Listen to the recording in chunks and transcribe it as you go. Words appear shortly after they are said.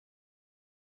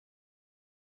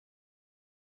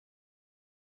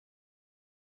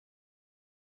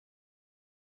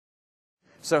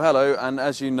So hello, and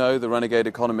as you know, the Renegade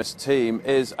Economist team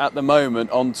is at the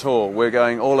moment on tour. We're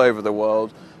going all over the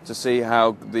world to see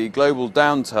how the global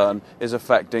downturn is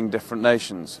affecting different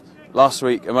nations. Last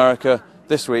week, America,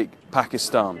 this week,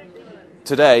 Pakistan.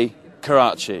 Today,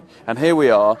 Karachi. And here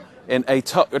we are in a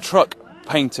truck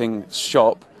painting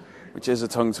shop, which is a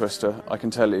tongue twister, I can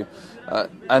tell you.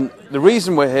 And the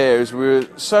reason we're here is we were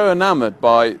so enamoured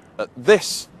by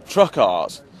this truck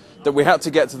art that we had to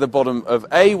get to the bottom of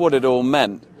A, what it all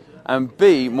meant, and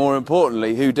B, more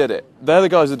importantly, who did it. They're the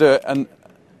guys that do it, and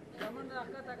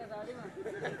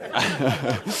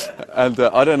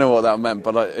I don't know what that meant,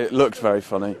 but it looked very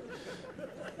funny.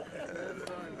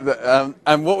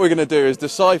 And what we're going to do is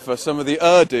decipher some of the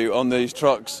Urdu on these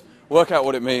trucks, work out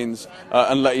what it means,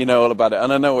 and let you know all about it.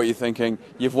 And I know what you're thinking.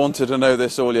 You've wanted to know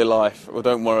this all your life. Well,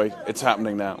 don't worry, it's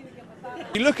happening now.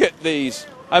 You look at these.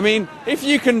 I mean, if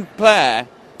you compare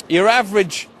your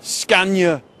average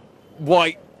Scania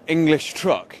white English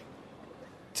truck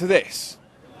to this,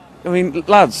 I mean,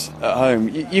 lads at home,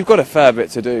 you've got a fair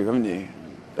bit to do, haven't you?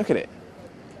 Look at it.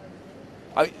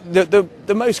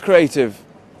 The most creative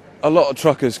a lot of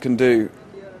truckers can do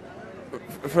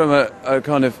from a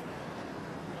kind of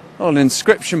an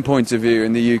inscription point of view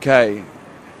in the UK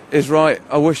is write,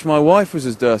 I wish my wife was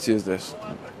as dirty as this.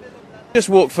 Just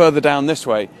walk further down this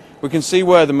way, we can see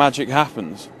where the magic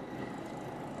happens.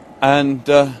 And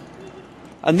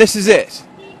this is it.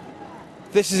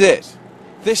 This is it.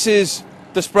 This is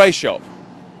the spray shop.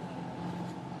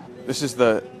 This is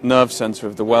the nerve centre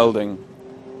of the welding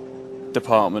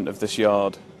department of this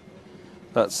yard.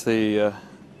 That's the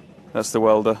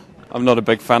welder. I'm not a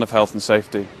big fan of health and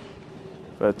safety,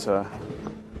 but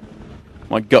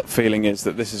my gut feeling is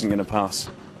that this isn't going to pass.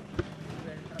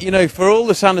 You know, for all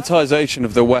the sanitisation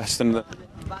of the West and I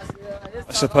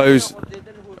suppose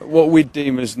what we'd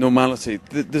deem as normality,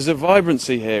 there's a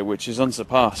vibrancy here which is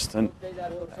unsurpassed. And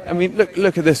I mean,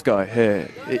 look at this guy here.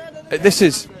 This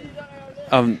is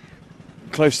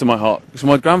close to my heart because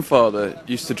my grandfather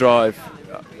used to drive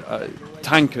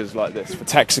tankers like this for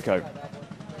Texaco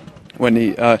when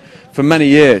he for many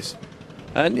years,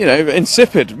 and you know,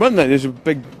 insipid, weren't they? There's a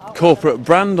big corporate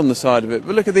brand on the side of it.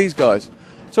 But look at these guys.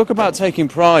 Talk about taking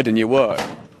pride in your work.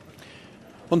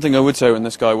 One thing I would say when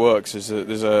this guy works is that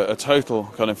there's a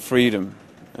total kind of freedom,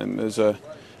 and there's a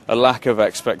lack of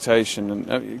expectation,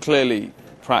 and clearly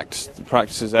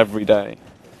practices every day.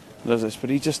 Does this,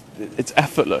 but it's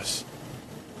effortless,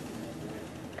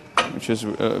 which is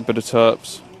a bit of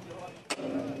terps.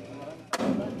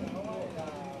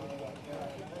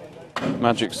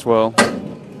 Magic swirl.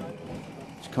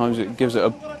 It gives it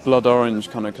a blood orange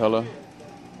kind of colour.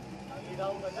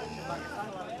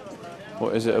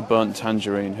 Or is it a burnt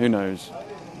tangerine? Who knows?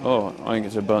 Oh, I think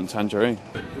it's a burnt tangerine.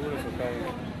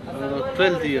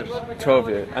 12 years. 12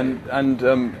 years. And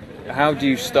how do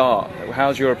you start?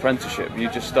 How's your apprenticeship? You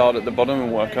just start at the bottom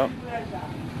and work up?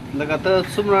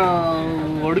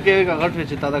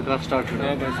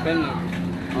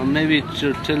 Maybe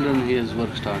children his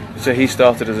work started. So he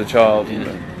started as a child.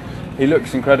 Yeah. He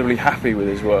looks incredibly happy with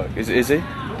his work. Is he? He is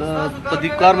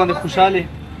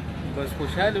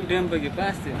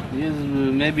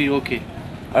maybe okay.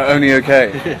 Only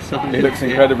okay. He looks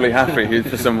incredibly happy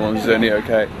for someone who's only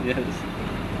okay. Yes.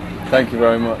 Thank you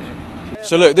very much.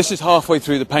 So look, this is halfway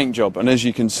through the paint job, and as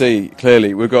you can see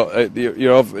clearly, we've got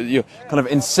your kind of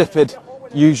insipid,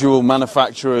 usual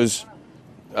manufacturer's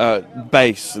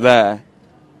base there,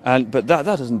 but that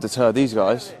doesn't deter these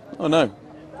guys. Oh no,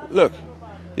 look,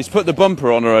 he's put the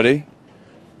bumper on already.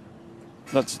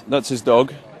 That's his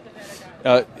dog.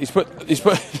 He's put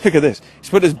look at this. He's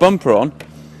put his bumper on,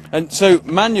 and so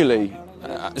manually,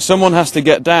 someone has to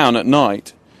get down at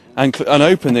night and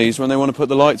open these when they want to put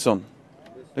the lights on.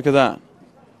 Look at that.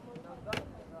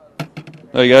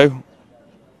 There you go.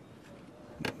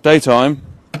 Daytime,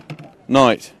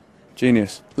 night.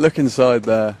 Genius. Look inside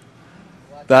there.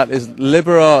 That is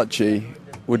Liberace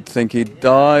would think he'd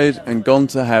died and gone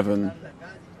to heaven.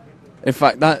 In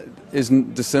fact, that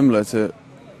isn't dissimilar to...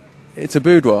 It's a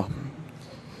boudoir,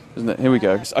 isn't it? Here we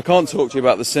go. I can't talk to you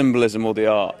about the symbolism or the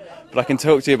art, but I can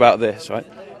talk to you about this, right?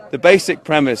 The basic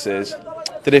premise is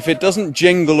that if it doesn't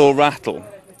jingle or rattle,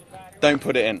 don't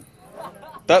put it in.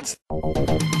 That's...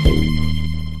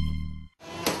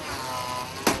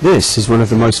 This is one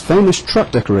of the most famous truck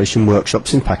decoration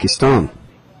workshops in Pakistan.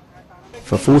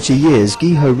 For 40 years,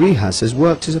 Giho Rihas has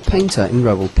worked as a painter in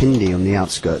Rawalpindi on the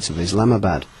outskirts of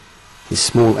Islamabad. His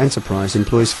small enterprise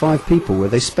employs 5 people where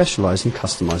they specialise in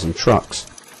customising trucks.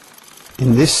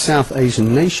 In this South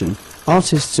Asian nation,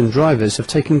 artists and drivers have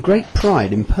taken great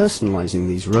pride in personalising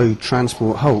these road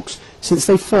transport hulks since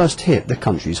they first hit the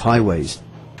country's highways.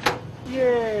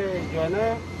 ये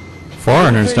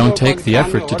Foreigners don't take the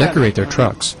effort to decorate their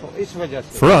trucks.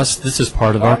 For us, this is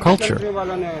part of our culture.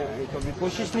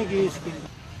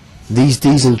 These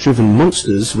diesel-driven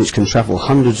monsters, which can travel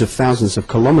hundreds of thousands of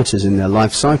kilometres in their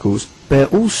life cycles, bear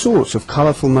all sorts of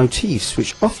colourful motifs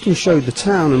which often show the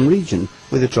town and region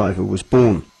where the driver was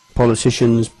born.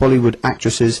 Politicians, Bollywood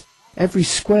actresses, every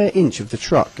square inch of the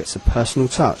truck gets a personal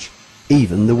touch,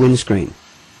 even the windscreen.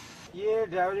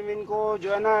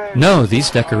 No,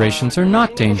 these decorations are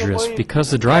not dangerous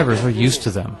because the drivers are used to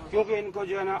them.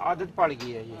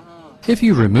 If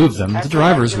you remove them, the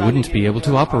drivers wouldn't be able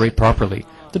to operate properly.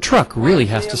 The truck really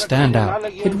has to stand out.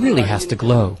 It really has to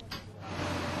glow.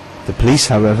 The police,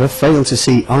 however, fail to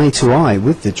see eye to eye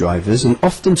with the drivers and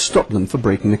often stop them for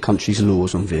breaking the country's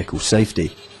laws on vehicle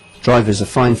safety. Drivers are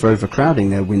fined for overcrowding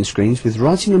their windscreens with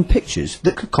writing and pictures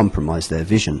that could compromise their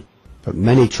vision. But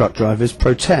many truck drivers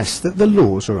protest that the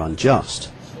laws are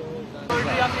unjust.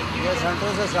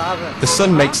 The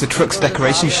sun makes the truck's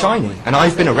decoration shiny, and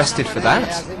I've been arrested for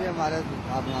that.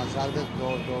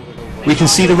 We can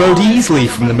see the road easily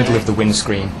from the middle of the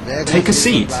windscreen. Take a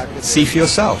seat, see for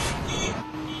yourself.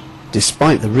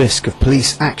 Despite the risk of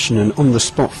police action and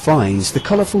on-the-spot fines, the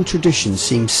colourful tradition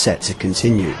seems set to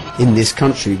continue. In this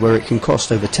country, where it can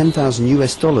cost over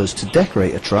 $10,000 to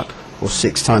decorate a truck, or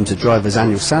 6 times a driver's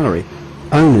annual salary,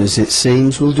 owners, it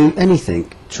seems, will do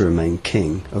anything to remain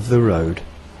king of the road.